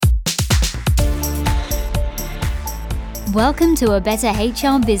Welcome to A Better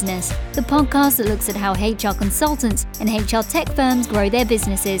HR Business, the podcast that looks at how HR consultants and HR tech firms grow their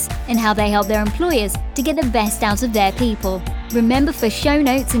businesses and how they help their employers to get the best out of their people. Remember, for show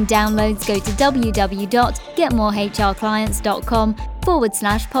notes and downloads, go to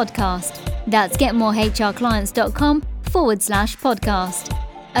www.getmorehrclients.com/podcast. That's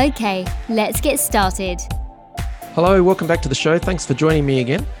getmorehrclients.com/podcast. Okay, let's get started. Hello, welcome back to the show. Thanks for joining me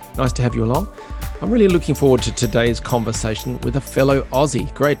again. Nice to have you along. I'm really looking forward to today's conversation with a fellow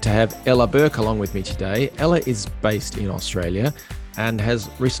Aussie. Great to have Ella Burke along with me today. Ella is based in Australia and has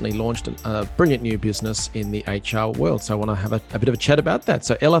recently launched a brilliant new business in the HR world. So I want to have a bit of a chat about that.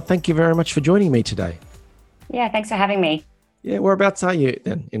 So Ella, thank you very much for joining me today. Yeah, thanks for having me. Yeah, whereabouts are you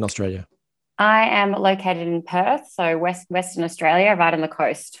then in Australia? I am located in Perth, so Western Australia, right on the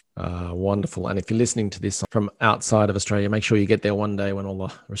coast. Wonderful. And if you're listening to this from outside of Australia, make sure you get there one day when all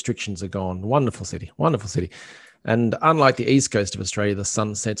the restrictions are gone. Wonderful city, wonderful city. And unlike the east coast of Australia, the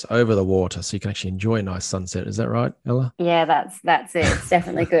sun sets over the water, so you can actually enjoy a nice sunset. Is that right, Ella? Yeah, that's it. It's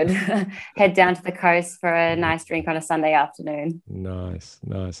definitely good. Head down to the coast for a nice drink on a Sunday afternoon. Nice.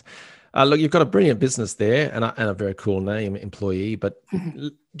 Look, you've got a brilliant business there and a very cool name, Employii. But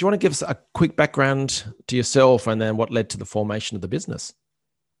do you want to give us a quick background to yourself and then what led to the formation of the business?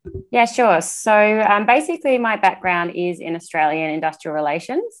 Yeah, sure. So basically my background is in Australian industrial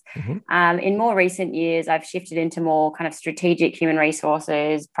relations. In more recent years, I've shifted into more kind of strategic human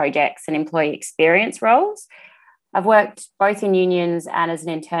resources, projects and employee experience roles. I've worked both in unions and as an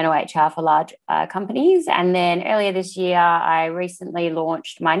internal HR for large companies. And then earlier this year, I recently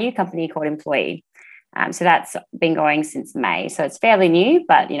launched my new company called Employii. So that's been going since May. So it's fairly new,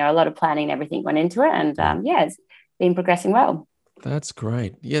 but, a lot of planning and everything went into it. And it's been progressing well. That's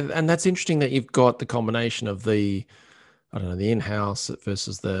great. Yeah. And that's interesting that you've got the combination of the in-house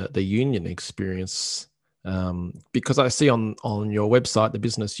versus the union experience. Because I see on your website, the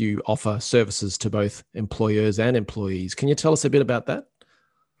business, you offer services to both employers and employees. Can you tell us a bit about that?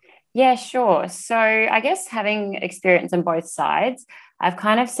 Yeah, sure. So I guess having experience on both sides, I've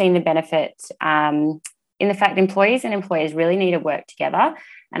kind of seen the benefit in the fact employees and employers really need to work together.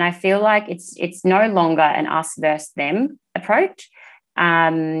 And I feel like it's no longer an us versus them approach.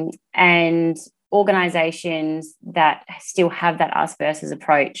 And organizations that still have that us versus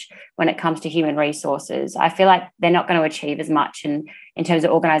approach when it comes to human resources, I feel like they're not going to achieve as much in terms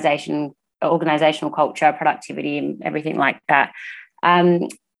of organizational culture, productivity, and everything like that.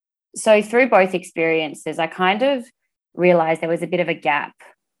 So through both experiences, I kind of realized there was a bit of a gap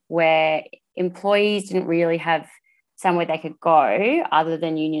where employees didn't really have somewhere they could go other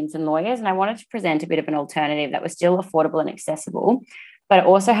than unions and lawyers. And I wanted to present a bit of an alternative that was still affordable and accessible, but it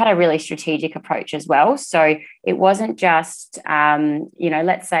also had a really strategic approach as well. So it wasn't just,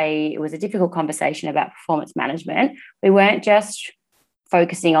 let's say it was a difficult conversation about performance management. We weren't just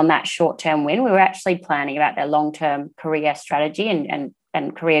focusing on that short-term win. We were actually planning about their long-term career strategy and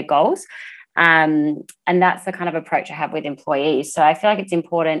career goals. And that's the kind of approach I have with employees. So I feel like it's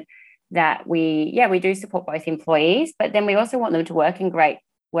important that we do support both employees, but then we also want them to work in great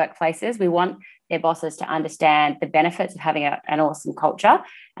workplaces. We want their bosses to understand the benefits of having an awesome culture.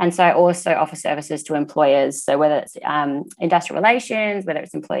 And so I also offer services to employers. So whether it's industrial relations, whether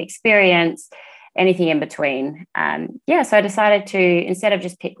it's employee experience, anything in between. So I decided to, instead of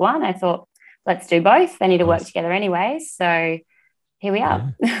just pick one, I thought, let's do both. They need to work together anyway. So here we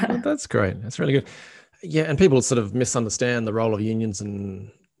are. Yeah. Well, that's great. That's really good. Yeah. And people sort of misunderstand the role of unions,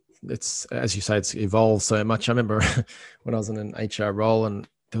 and it's, as you say, it's evolved so much. I remember when I was in an HR role and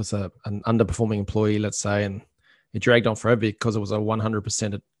there was an underperforming employee, let's say, and it dragged on forever because it was a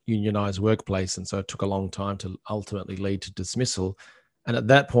 100% unionized workplace. And so it took a long time to ultimately lead to dismissal. And at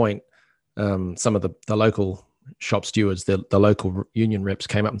that point, some of the local shop stewards, the local union reps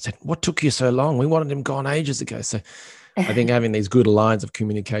came up and said, "What took you so long? We wanted him gone ages ago." So I think having these good lines of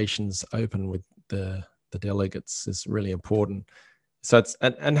communications open with the delegates is really important. So it's,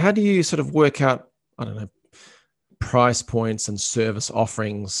 and how do you sort of work out, price points and service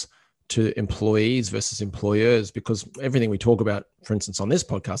offerings to employees versus employers? Because everything we talk about, for instance, on this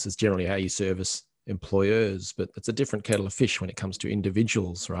podcast is generally how you service employers, but it's a different kettle of fish when it comes to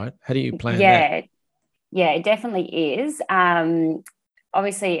individuals, right? How do you plan that? Yeah, it definitely is.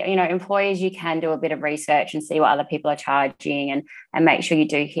 Obviously, employers, you can do a bit of research and see what other people are charging and make sure you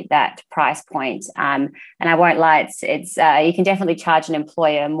do hit that price point. And I won't lie, it's you can definitely charge an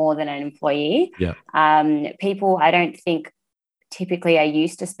employer more than an employee. Yeah. People, I don't think, typically are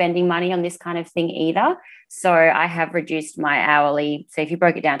used to spending money on this kind of thing either. So I have reduced my hourly. So if you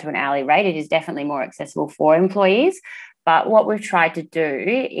broke it down to an hourly rate, it is definitely more accessible for employees. But what we've tried to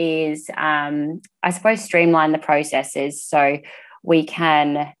do is, I suppose, streamline the processes so we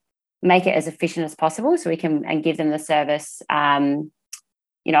can make it as efficient as possible, so we can and give them the service,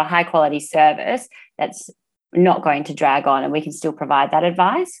 high quality service that's not going to drag on, and we can still provide that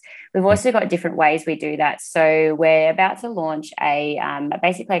advice. We've also got different ways we do that. So we're about to launch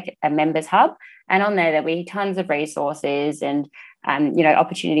basically a members hub, and on there there'll be tons of resources and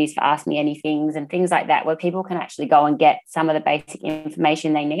opportunities for Ask Me Anythings and things like that, where people can actually go and get some of the basic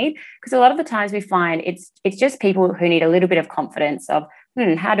information they need. Because a lot of the times we find it's just people who need a little bit of confidence of,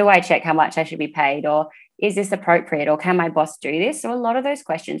 how do I check how much I should be paid? Or is this appropriate? Or can my boss do this? So a lot of those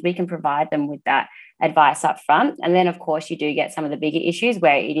questions, we can provide them with that advice up front. And then, of course, you do get some of the bigger issues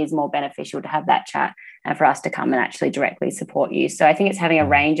where it is more beneficial to have that chat and for us to come and actually directly support you. So I think it's having a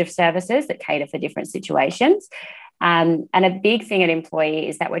range of services that cater for different situations. And a big thing at Employii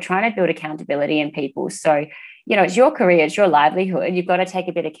is that we're trying to build accountability in people. So, it's your career, it's your livelihood. You've got to take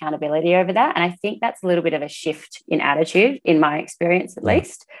a bit of accountability over that. And I think that's a little bit of a shift in attitude, in my experience, at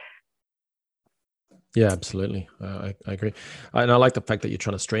least. Yeah, absolutely. I agree. And I like the fact that you're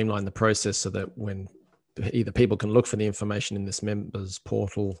trying to streamline the process so that when either people can look for the information in this members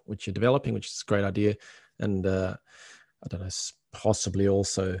portal, which you're developing, which is a great idea. And I don't know, possibly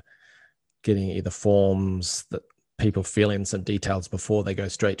also getting either forms that people fill in some details before they go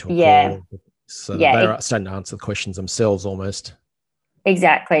straight to a call. So they're starting to answer the questions themselves almost.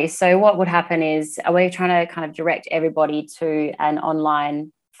 Exactly. So what would happen is we're trying to kind of direct everybody to an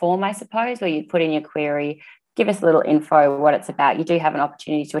online form, I suppose, where you put in your query, give us a little info what it's about. You do have an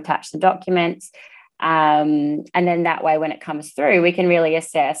opportunity to attach the documents. And then that way, when it comes through, we can really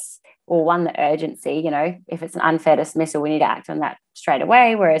assess, well, one, the urgency, if it's an unfair dismissal, we need to act on that straight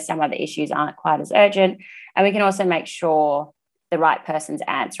away, whereas some other issues aren't quite as urgent. And we can also make sure the right person's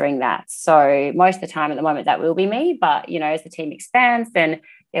answering that. So most of the time at the moment, that will be me. But, as the team expands, then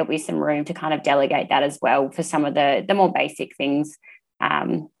there'll be some room to kind of delegate that as well for some of the more basic things.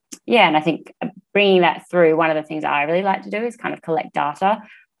 And I think bringing that through, one of the things I really like to do is kind of collect data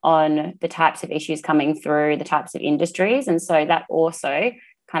on the types of issues coming through, the types of industries. And so that also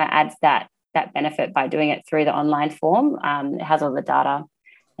kind of adds that benefit by doing it through the online form. It has all the data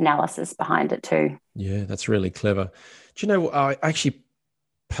analysis behind it too. Yeah, that's really clever. Do you know, I actually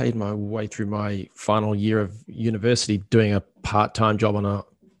paid my way through my final year of university doing a part-time job on a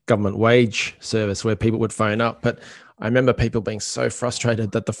government wage service where people would phone up. But I remember people being so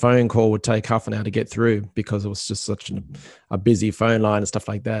frustrated that the phone call would take half an hour to get through because it was just such a busy phone line and stuff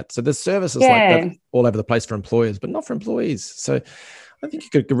like that. So there's services like that all over the place for employers, but not for employees. So I think you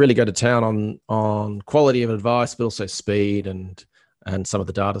could really go to town on quality of advice, but also speed and some of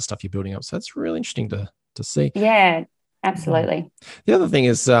the data stuff you're building up. So that's really interesting to see. Yeah, absolutely. The other thing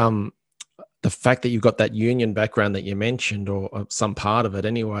is the fact that you've got that union background that you mentioned, or some part of it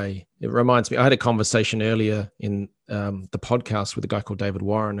anyway. It reminds me, I had a conversation earlier in the podcast with a guy called David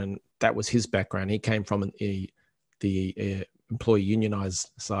Warren, and that was his background. He came from the employee unionized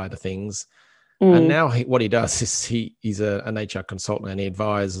side of things. And now what he does is he's an HR consultant, and he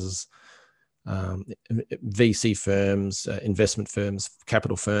advises VC firms, investment firms,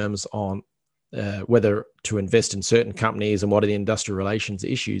 capital firms on whether to invest in certain companies and what are the industrial relations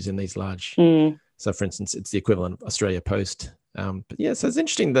issues in these large. So, for instance, it's the equivalent of Australia Post. But yeah, so it's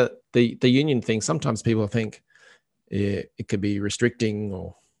interesting that the union thing, sometimes people think it could be restricting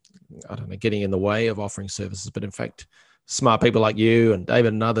or, I don't know, getting in the way of offering services. But in fact, smart people like you and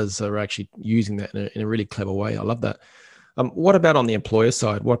David and others are actually using that in a really clever way. I love that. What about on the employer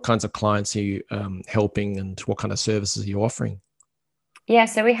side? What kinds of clients are you helping, and what kind of services are you offering? Yeah,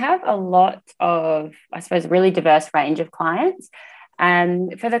 so we have a lot of, I suppose, really diverse range of clients.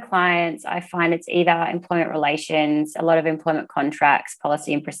 And for the clients, I find it's either employment relations, a lot of employment contracts,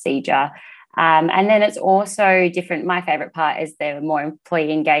 policy and procedure. And then it's also different. My favorite part is the more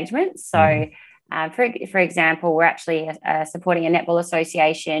employee engagement. So for example, we're actually supporting a netball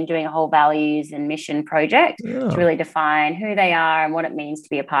association doing a whole values and mission project to really define who they are and what it means to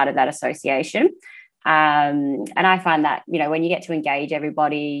be a part of that association. And I find that, when you get to engage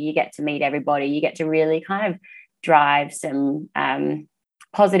everybody, you get to meet everybody, you get to really kind of drive some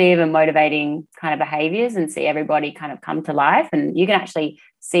positive and motivating kind of behaviors and see everybody kind of come to life. And you can actually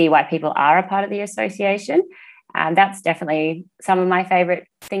see why people are a part of the association. That's definitely some of my favorite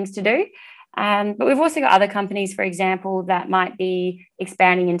things to do. But we've also got other companies, for example, that might be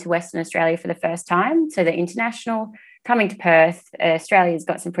expanding into Western Australia for the first time. So they're international, coming to Perth. Australia's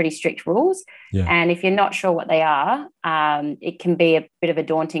got some pretty strict rules. Yeah. And if you're not sure what they are, it can be a bit of a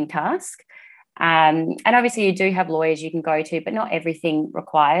daunting task. And obviously you do have lawyers you can go to, but not everything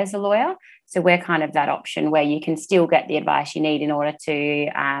requires a lawyer. So we're kind of that option where you can still get the advice you need in order to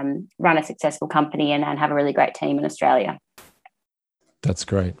run a successful company and have a really great team in Australia. That's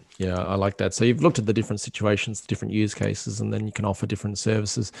great. Yeah, I like that. So you've looked at the different situations, the different use cases, and then you can offer different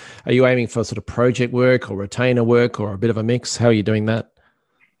services. Are you aiming for sort of project work or retainer work or a bit of a mix? How are you doing that?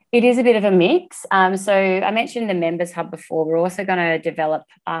 It is a bit of a mix. So I mentioned the Members Hub before. We're also going to develop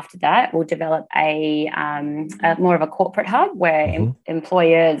after that. We'll develop a more of a corporate hub where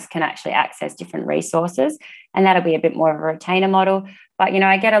employers can actually access different resources, and that'll be a bit more of a retainer model. But,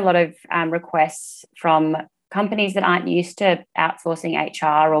 I get a lot of requests from companies that aren't used to outsourcing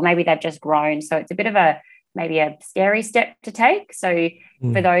HR, or maybe they've just grown. So it's a bit of maybe a scary step to take. So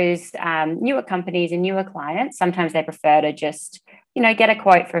for those newer companies and newer clients, sometimes they prefer to just, get a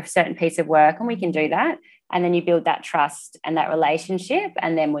quote for a certain piece of work, and we can do that. And then you build that trust and that relationship,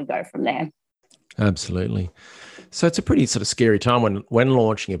 and then we go from there. Absolutely. So it's a pretty sort of scary time when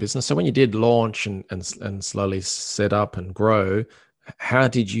launching a business. So when you did launch and slowly set up and grow, how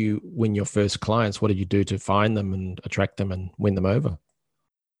did you win your first clients? What did you do to find them and attract them and win them over?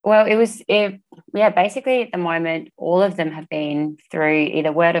 Well, basically at the moment, all of them have been through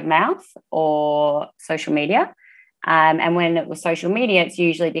either word of mouth or social media. And when it was social media, it's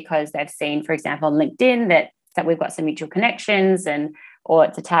usually because they've seen, for example, on LinkedIn that we've got some mutual connections, or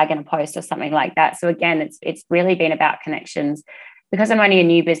it's a tag in a post or something like that. So again, it's really been about connections. Because I'm only a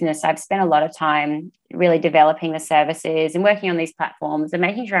new business, I've spent a lot of time really developing the services and working on these platforms and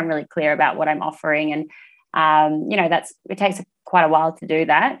making sure I'm really clear about what I'm offering. And, it takes quite a while to do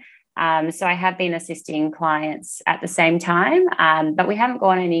that. So I have been assisting clients at the same time, but we haven't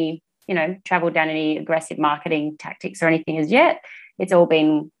gone traveled down any aggressive marketing tactics or anything as yet. It's all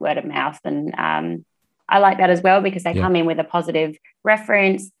been word of mouth. And I like that as well, because they come in with a positive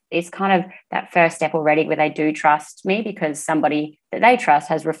reference. It's kind of that first step already where they do trust me because somebody that they trust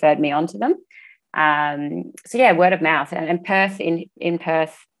has referred me on to them. Word of mouth. And Perth, in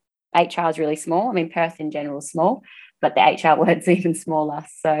Perth, HR is really small. I mean, Perth in general is small, but the HR word's even smaller.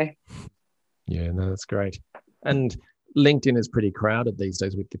 So, yeah, no, that's great. And LinkedIn is pretty crowded these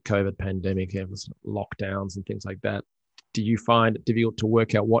days with the COVID pandemic, lockdowns and things like that. Do you find it difficult to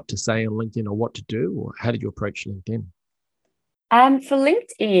work out what to say on LinkedIn or what to do? Or how did you approach LinkedIn? For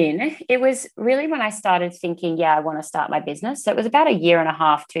LinkedIn, it was really when I started thinking, I want to start my business. So it was about 1.5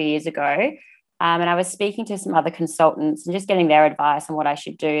 years, 2 years ago. And I was speaking to some other consultants and just getting their advice on what I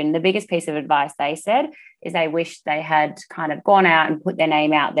should do. And the biggest piece of advice they said is they wished they had kind of gone out and put their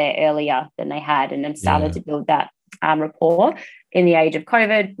name out there earlier than they had, and then started to build that rapport. In the age of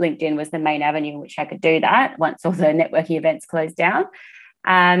COVID, LinkedIn was the main avenue in which I could do that once all the networking events closed down.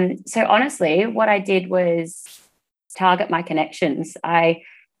 So honestly, what I did was target my connections. I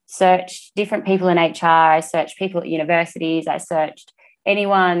searched different people in HR. I searched people at universities. I searched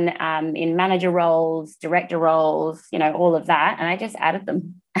anyone in manager roles, director roles, all of that. And I just added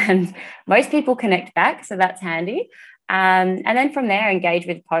them. And most people connect back, so that's handy. And then from there, engage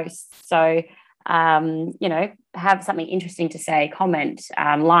with posts. So, have something interesting to say, comment,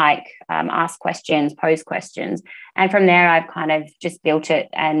 ask questions, pose questions. And from there, I've kind of just built it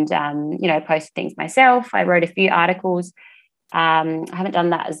and, posted things myself. I wrote a few articles. I haven't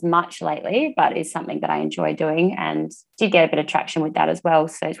done that as much lately, but it's something that I enjoy doing and did get a bit of traction with that as well.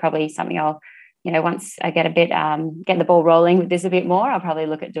 So it's probably something I'll, once I get a bit, get the ball rolling with this a bit more, I'll probably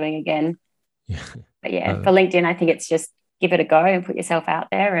look at doing again. Yeah. But for LinkedIn, I think it's just give it a go and put yourself out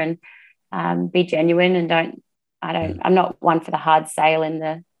there and be genuine, and I'm not one for the hard sale in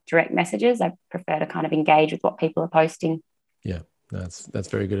the direct messages. I prefer to kind of engage with what people are posting. Yeah. That's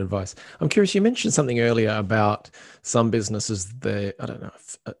very good advice. I'm curious, you mentioned something earlier about some businesses,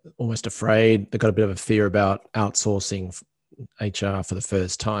 almost afraid. They've got a bit of a fear about outsourcing HR for the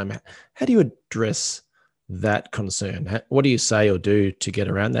first time. How do you address that concern? What do you say or do to get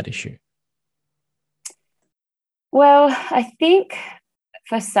around that issue? Well, I think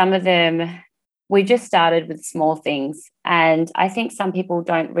for some of them, we just started with small things. And I think some people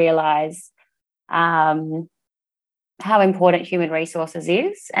don't realize how important human resources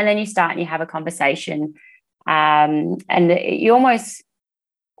is. And then you start and you have a conversation and you almost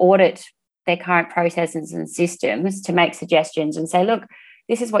audit their current processes and systems to make suggestions and say, look,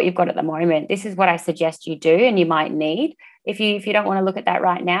 this is what you've got at the moment. This is what I suggest you do and you might need. If you don't want to look at that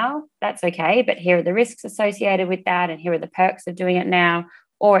right now, that's okay. But here are the risks associated with that, and here are the perks of doing it now.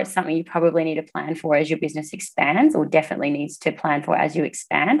 Or it's something you probably need to plan for as your business expands, or definitely needs to plan for as you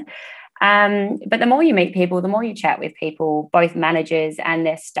expand. But the more you meet people, the more you chat with people, both managers and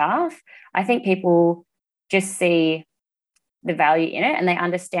their staff, I think people just see the value in it, and they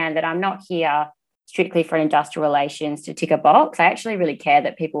understand that I'm not here strictly for industrial relations to tick a box. I actually really care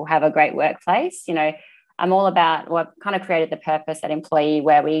that people have a great workplace. I'm all about, well, I've kind of created the purpose at Employii,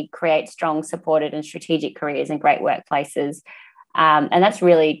 where we create strong, supported and strategic careers in great workplaces. And that's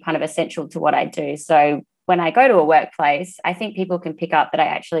really kind of essential to what I do. So when I go to a workplace, I think people can pick up that I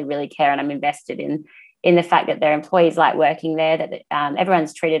actually really care and I'm invested in the fact that their employees like working there, that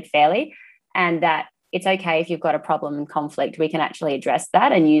everyone's treated fairly, and that it's okay if you've got a problem and conflict. We can actually address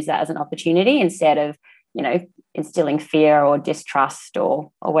that and use that as an opportunity instead of, instilling fear or distrust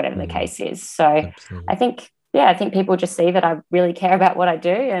or whatever the case is. So Absolutely. I think people just see that I really care about what I do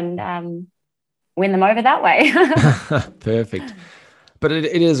and win them over that way. Perfect. But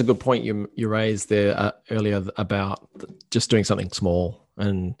it is a good point you raised there earlier about just doing something small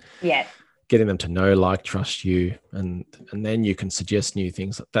and getting them to know, like, trust you, and then you can suggest new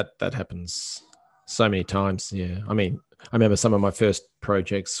things. That happens so many times. Yeah, I mean, I remember some of my first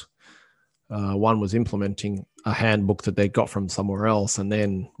projects. One was implementing a handbook that they got from somewhere else, and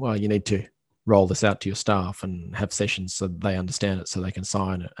then, well, you need to roll this out to your staff and have sessions so they understand it, so they can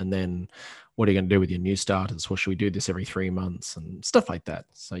sign it. And then, what are you going to do with your new starters? Well, should we do this every 3 months and stuff like that?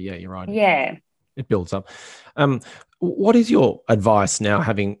 So yeah, you're right. Yeah, it builds up. What is your advice now,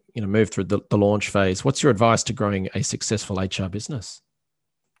 having moved through the launch phase? What's your advice to growing a successful HR business?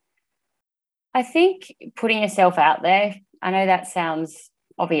 I think putting yourself out there. I know that sounds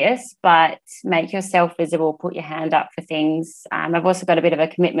obvious, but make yourself visible, put your hand up for things. I've also got a bit of a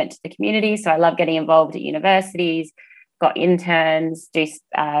commitment to the community, so I love getting involved at universities, got interns,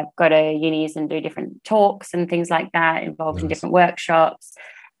 go to unis and do different talks and things like that, involved in different workshops.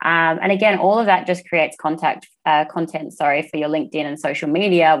 And again, all of that just creates content for your LinkedIn and social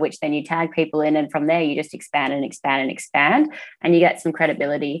media, which then you tag people in, and from there you just expand and expand and expand, and you get some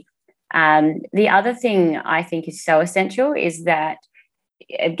credibility. The other thing I think is so essential is that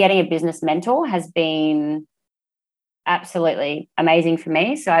getting a business mentor has been absolutely amazing for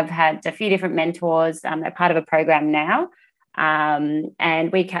me. So I've had a few different mentors. They're part of a program now,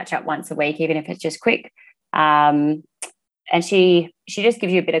 and we catch up once a week, even if it's just quick. And she just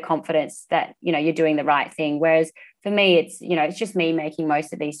gives you a bit of confidence that you're doing the right thing. Whereas for me, it's just me making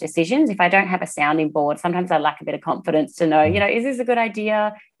most of these decisions. If I don't have a sounding board, sometimes I lack a bit of confidence to know, is this a good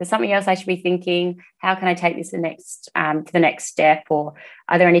idea? There's something else I should be thinking. How can I take this to the next step? Or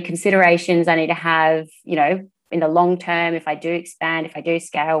are there any considerations I need to have, in the long term, if I do expand, if I do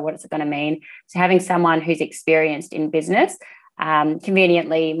scale, what is it going to mean? So having someone who's experienced in business.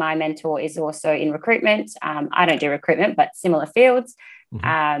 Conveniently, my mentor is also in recruitment. I don't do recruitment, but similar fields.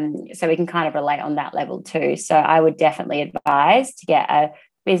 So we can kind of relate on that level too. So I would definitely advise to get a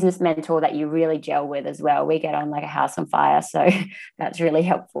business mentor that you really gel with as well. We get on like a house on fire. So that's really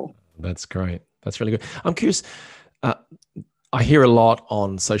helpful. That's great. That's really good. I'm curious. I hear a lot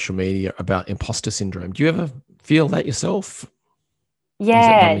on social media about imposter syndrome. Do you ever feel that yourself?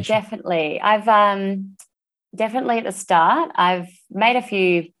 Yeah, definitely. I've definitely at the start, I've made a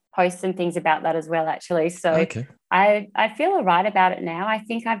few posts and things about that as well, actually. So okay. I feel all right about it now. I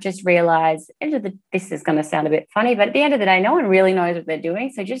think I've just realized, this is going to sound a bit funny, but at the end of the day, no one really knows what they're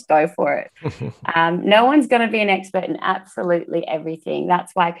doing. So just go for it. No one's going to be an expert in absolutely everything.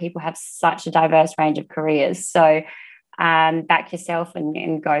 That's why people have such a diverse range of careers. So back yourself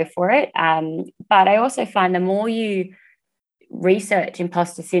and go for it. But I also find the more you research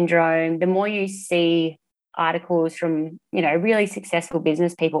imposter syndrome, the more you see articles from really successful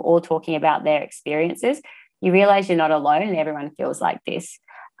business people all talking about their experiences, you realize you're not alone and everyone feels like this.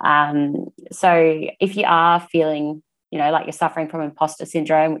 So if you are feeling like you're suffering from imposter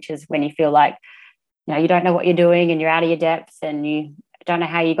syndrome, which is when you feel like you don't know what you're doing and you're out of your depth and you don't know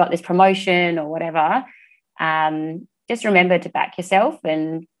how you got this promotion or whatever, just remember to back yourself,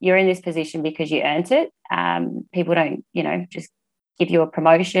 and you're in this position because you earned it. People don't just give you a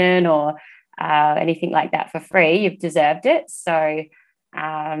promotion or anything like that for free. You've deserved it. So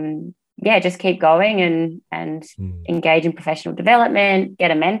just keep going and engage in professional development,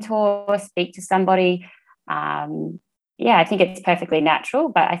 get a mentor, speak to somebody. I think it's perfectly natural,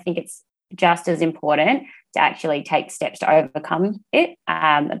 but I think it's just as important to actually take steps to overcome it.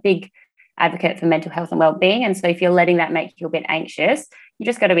 A big advocate for mental health and well-being, and so if you're letting that make you a bit anxious, you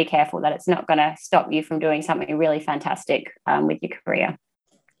just got to be careful that it's not going to stop you from doing something really fantastic with your career.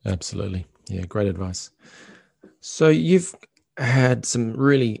 Absolutely. Yeah, great advice. So you've had some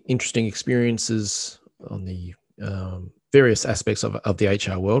really interesting experiences on the various aspects of the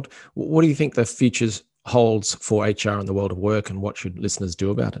HR world. What do you think the future holds for HR in the world of work, and what should listeners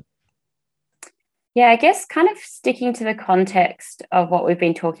do about it? Yeah, I guess kind of sticking to the context of what we've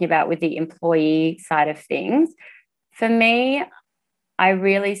been talking about with the employee side of things, for me, I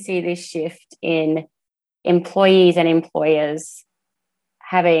really see this shift in employees and employers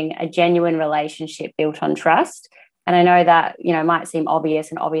having a genuine relationship built on trust. And I know that, might seem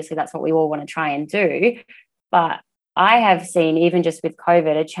obvious, and obviously that's what we all want to try and do. But I have seen, even just with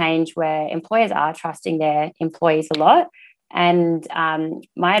COVID, a change where employers are trusting their employees a lot. And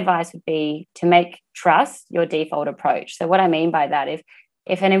my advice would be to make trust your default approach. So what I mean by that,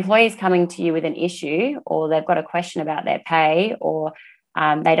 if an employee is coming to you with an issue, or they've got a question about their pay, or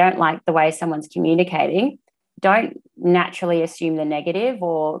they don't like the way someone's communicating, don't naturally assume the negative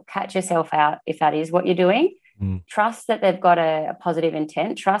or catch yourself out if that is what you're doing. Trust that they've got a positive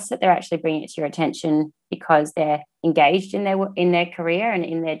intent. Trust that they're actually bringing it to your attention because they're engaged in their career and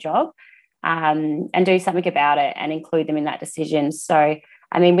in their job, and do something about it and include them in that decision. So,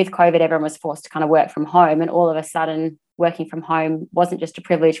 I mean, with COVID, everyone was forced to kind of work from home, and all of a sudden working from home wasn't just a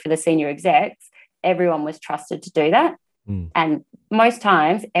privilege for the senior execs. Everyone was trusted to do that. And most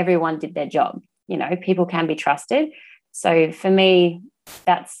times everyone did their job. People can be trusted. So for me,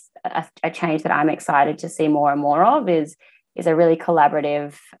 that's a change that I'm excited to see more and more of, is a really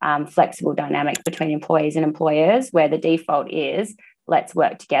collaborative, flexible dynamic between employees and employers, where the default is let's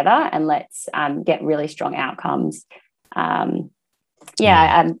work together and let's get really strong outcomes. I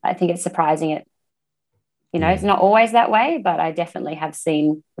think it's surprising. It's not always that way, but I definitely have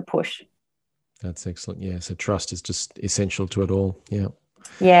seen the push. That's excellent. Yeah. So trust is just essential to it all. Yeah.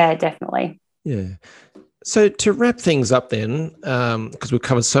 Yeah, definitely. Yeah. So to wrap things up then, because we've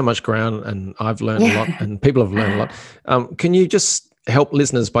covered so much ground and I've learned a lot and people have learned a lot, can you just help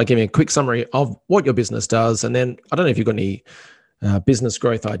listeners by giving a quick summary of what your business does? And then I don't know if you've got any business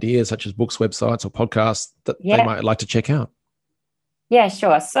growth ideas, such as books, websites, or podcasts that they might like to check out. Yeah,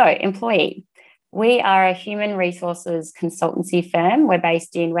 sure. So Employii. We are a human resources consultancy firm. We're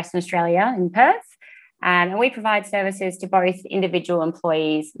based in Western Australia in Perth. And we provide services to both individual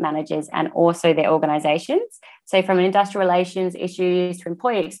employees, managers, and also their organisations. So from industrial relations issues to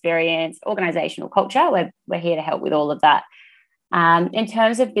employee experience, organisational culture, we're here to help with all of that. In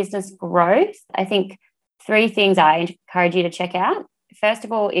terms of business growth, I think 3 things I encourage you to check out. First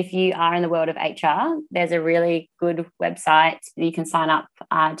of all, if you are in the world of HR, there's a really good website that you can sign up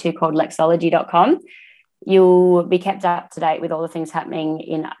to called lexology.com. You'll be kept up to date with all the things happening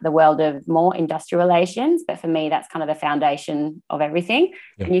in the world of more industrial relations. But for me, that's kind of the foundation of everything.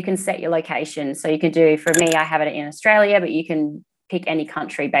 Yep. And you can set your location. So you can do, for me, I have it in Australia, but you can pick any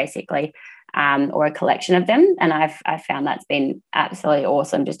country basically, or a collection of them. And I've found that's been absolutely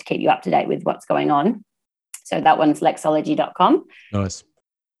awesome just to keep you up to date with what's going on. So that one's lexology.com. Nice.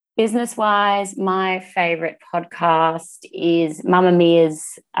 Business-wise, my favourite podcast is Mamma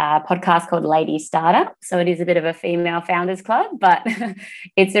Mia's podcast called Lady Startup. So it is a bit of a female founders club, but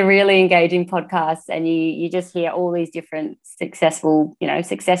it's a really engaging podcast, and you just hear all these different successful,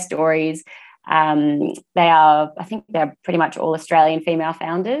 success stories. I think they're pretty much all Australian female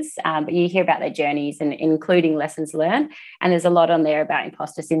founders, but you hear about their journeys and including lessons learned. And there's a lot on there about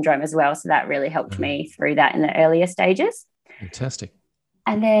imposter syndrome as well. So that really helped me through that in the earlier stages. Fantastic.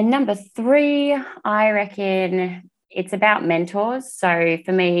 And then number 3, I reckon it's about mentors. So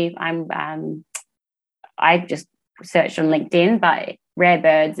for me, I just searched on LinkedIn, but Rare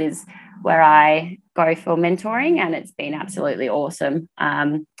Birds is where I go for mentoring, and it's been absolutely awesome.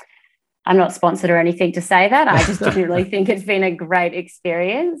 I'm not sponsored or anything to say that. I just generally think it's been a great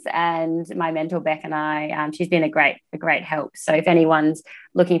experience, and my mentor Beck and I, she's been a great help. So if anyone's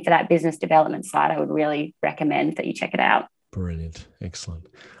looking for that business development side, I would really recommend that you check it out. Brilliant. Excellent.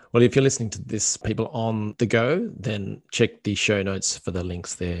 Well, if you're listening to this, people on the go, then check the show notes for the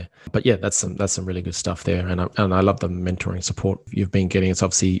links there. But yeah, that's some really good stuff there. And I love the mentoring support you've been getting. It's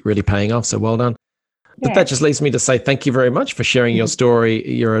obviously really paying off. So well done. But that just leads me to say thank you very much for sharing your story,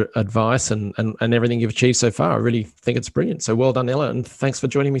 your advice, and everything you've achieved so far. I really think it's brilliant. So well done, Ella, and thanks for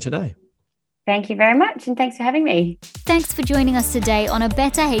joining me today. Thank you very much, and thanks for having me. Thanks for joining us today on A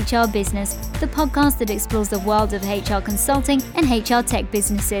Better HR Business, the podcast that explores the world of HR consulting and HR tech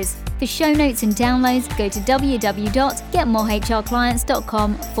businesses. For show notes and downloads, go to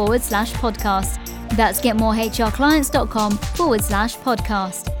www.getmorehrclients.com/podcast. That's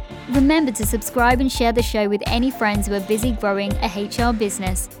getmorehrclients.com/podcast. Remember to subscribe and share the show with any friends who are busy growing a HR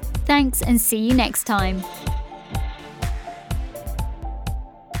business. Thanks, and see you next time.